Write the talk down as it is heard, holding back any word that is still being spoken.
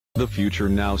The future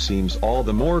now seems all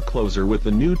the more closer with the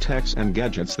new techs and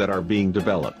gadgets that are being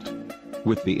developed.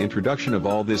 With the introduction of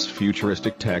all this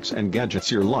futuristic techs and gadgets,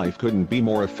 your life couldn't be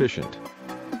more efficient.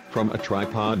 From a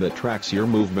tripod that tracks your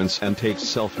movements and takes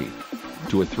selfie,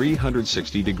 to a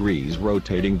 360 degrees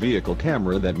rotating vehicle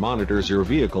camera that monitors your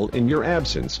vehicle in your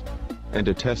absence, and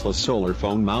a Tesla solar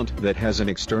phone mount that has an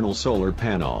external solar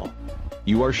panel.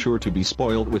 You are sure to be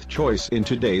spoiled with choice in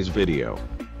today's video.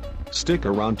 Stick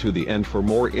around to the end for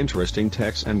more interesting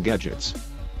techs and gadgets.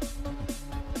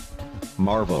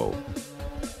 Marvo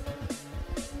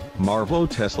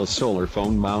Tesla solar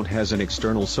phone mount has an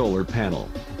external solar panel.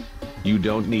 You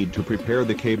don't need to prepare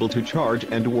the cable to charge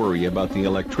and worry about the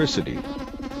electricity.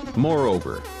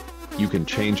 Moreover, you can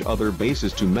change other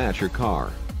bases to match your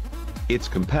car. It's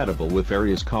compatible with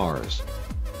various cars.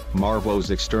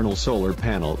 Marvo's external solar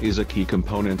panel is a key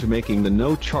component to making the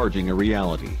no charging a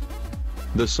reality.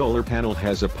 The solar panel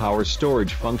has a power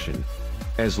storage function.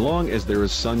 As long as there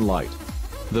is sunlight,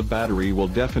 the battery will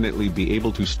definitely be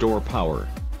able to store power.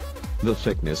 The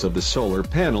thickness of the solar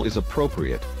panel is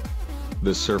appropriate.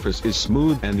 The surface is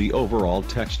smooth and the overall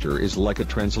texture is like a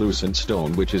translucent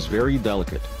stone, which is very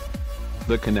delicate.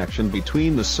 The connection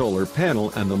between the solar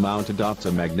panel and the mount adopts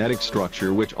a magnetic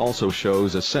structure, which also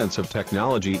shows a sense of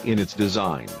technology in its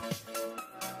design.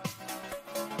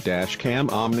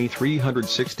 Dashcam Omni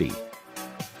 360.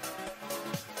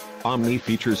 Omni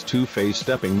features two-phase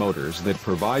stepping motors that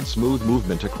provide smooth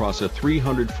movement across a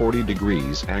 340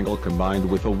 degrees angle combined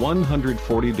with a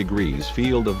 140 degrees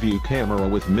field of view camera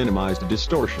with minimized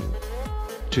distortion.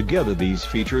 Together these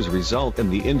features result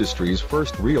in the industry's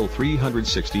first real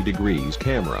 360 degrees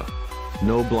camera.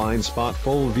 No blind spot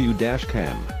full view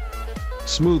dashcam.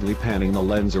 Smoothly panning the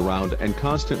lens around and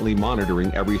constantly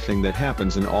monitoring everything that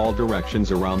happens in all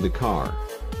directions around the car.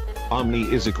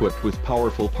 Omni is equipped with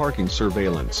powerful parking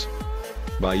surveillance.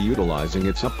 By utilizing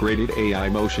its upgraded AI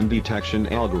motion detection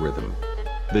algorithm,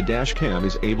 the dashcam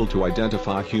is able to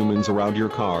identify humans around your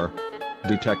car,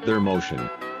 detect their motion,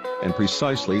 and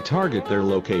precisely target their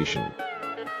location.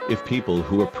 If people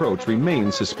who approach remain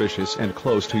suspicious and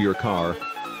close to your car,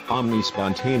 Omni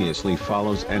spontaneously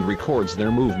follows and records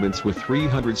their movements with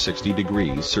 360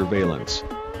 degrees surveillance.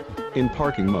 In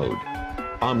parking mode,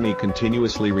 Omni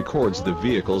continuously records the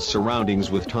vehicle's surroundings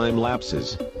with time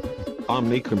lapses.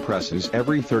 Omni compresses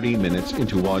every 30 minutes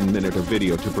into 1 minute of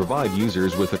video to provide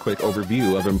users with a quick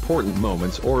overview of important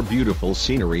moments or beautiful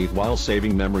scenery while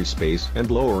saving memory space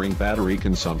and lowering battery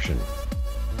consumption.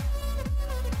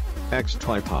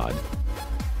 X-Tripod.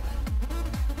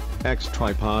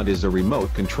 X-Tripod is a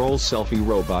remote control selfie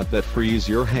robot that frees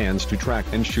your hands to track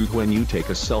and shoot when you take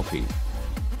a selfie.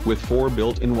 With 4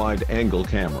 built-in wide-angle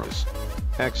cameras,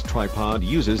 X-Tripod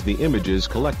uses the images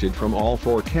collected from all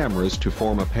 4 cameras to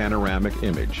form a panoramic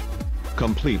image,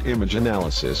 complete image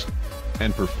analysis,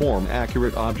 and perform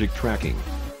accurate object tracking.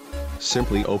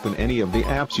 Simply open any of the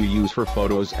apps you use for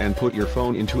photos and put your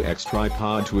phone into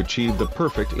X-Tripod to achieve the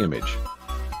perfect image.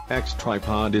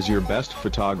 X-Tripod is your best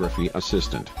photography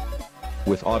assistant.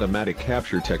 With automatic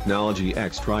capture technology,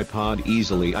 X-Tripod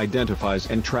easily identifies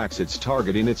and tracks its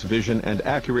target in its vision and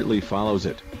accurately follows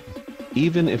it.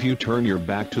 Even if you turn your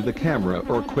back to the camera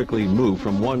or quickly move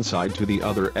from one side to the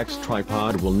other,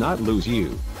 X-Tripod will not lose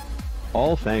you.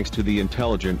 All thanks to the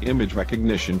intelligent image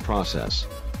recognition process.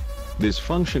 This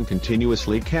function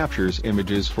continuously captures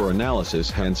images for analysis,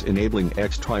 hence enabling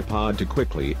X-Tripod to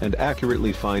quickly and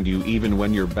accurately find you even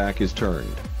when your back is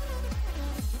turned.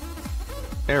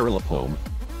 Aerolipome.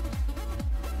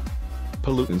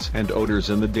 Pollutants and odors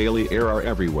in the daily air are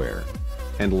everywhere,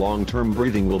 and long-term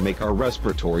breathing will make our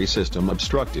respiratory system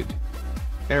obstructed.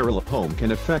 Aerolipome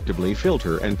can effectively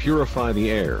filter and purify the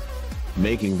air,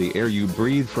 making the air you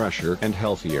breathe fresher and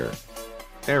healthier.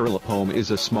 Aerolipome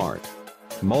is a smart,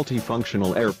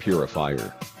 multifunctional air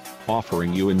purifier,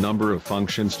 offering you a number of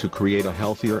functions to create a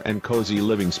healthier and cozy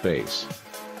living space.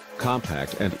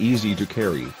 Compact and easy to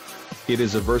carry, it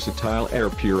is a versatile air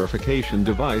purification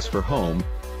device for home,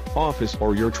 office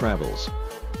or your travels.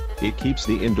 It keeps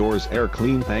the indoors air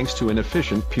clean thanks to an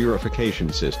efficient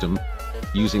purification system,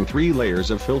 using 3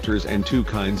 layers of filters and 2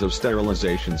 kinds of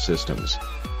sterilization systems.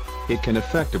 It can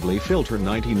effectively filter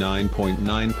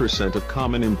 99.9% of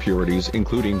common impurities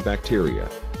including bacteria,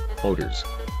 odors,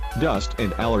 dust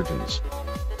and allergens.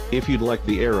 If you'd like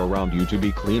the air around you to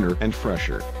be cleaner and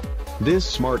fresher, this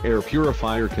smart air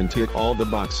purifier can tick all the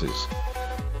boxes.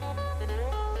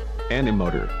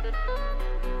 Animotor.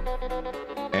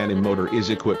 Animotor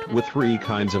is equipped with 3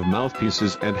 kinds of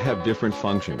mouthpieces and have different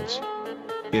functions.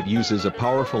 It uses a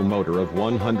powerful motor of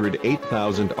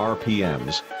 108,000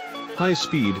 RPMs, high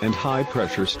speed and high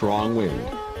pressure strong wind,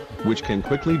 which can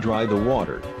quickly dry the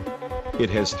water. It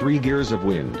has 3 gears of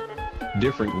wind.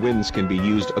 Different winds can be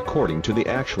used according to the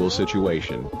actual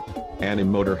situation.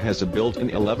 Animotor has a built-in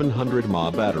 1100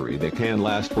 mAh battery that can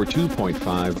last for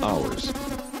 2.5 hours.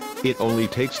 It only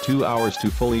takes 2 hours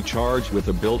to fully charge with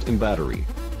a built-in battery.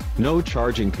 No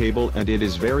charging cable, and it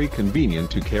is very convenient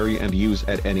to carry and use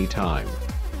at any time.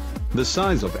 The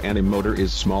size of Animotor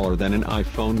is smaller than an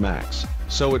iPhone Max,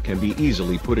 so it can be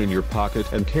easily put in your pocket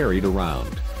and carried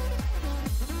around.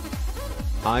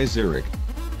 iXeric.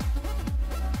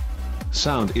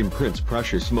 Sound imprints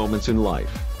precious moments in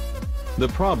life. The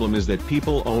problem is that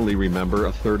people only remember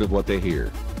a third of what they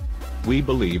hear. We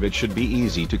believe it should be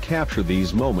easy to capture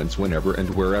these moments whenever and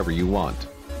wherever you want.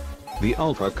 The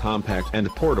ultra-compact and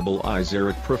portable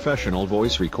iXeric professional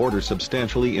voice recorder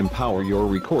substantially empower your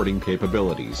recording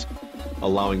capabilities,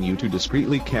 allowing you to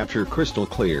discreetly capture crystal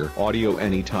clear audio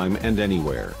anytime and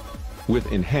anywhere.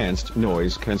 With enhanced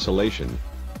noise cancellation,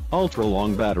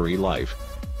 ultra-long battery life,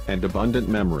 and abundant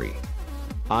memory,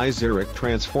 iXeric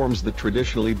transforms the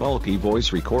traditionally bulky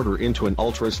voice recorder into an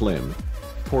ultra-slim,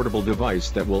 portable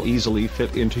device that will easily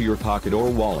fit into your pocket or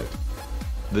wallet.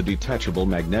 The detachable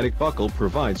magnetic buckle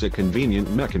provides a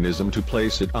convenient mechanism to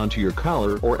place it onto your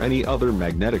collar or any other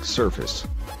magnetic surface.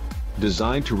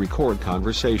 Designed to record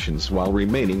conversations while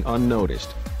remaining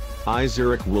unnoticed,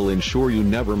 iXeric will ensure you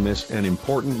never miss an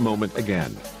important moment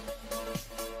again.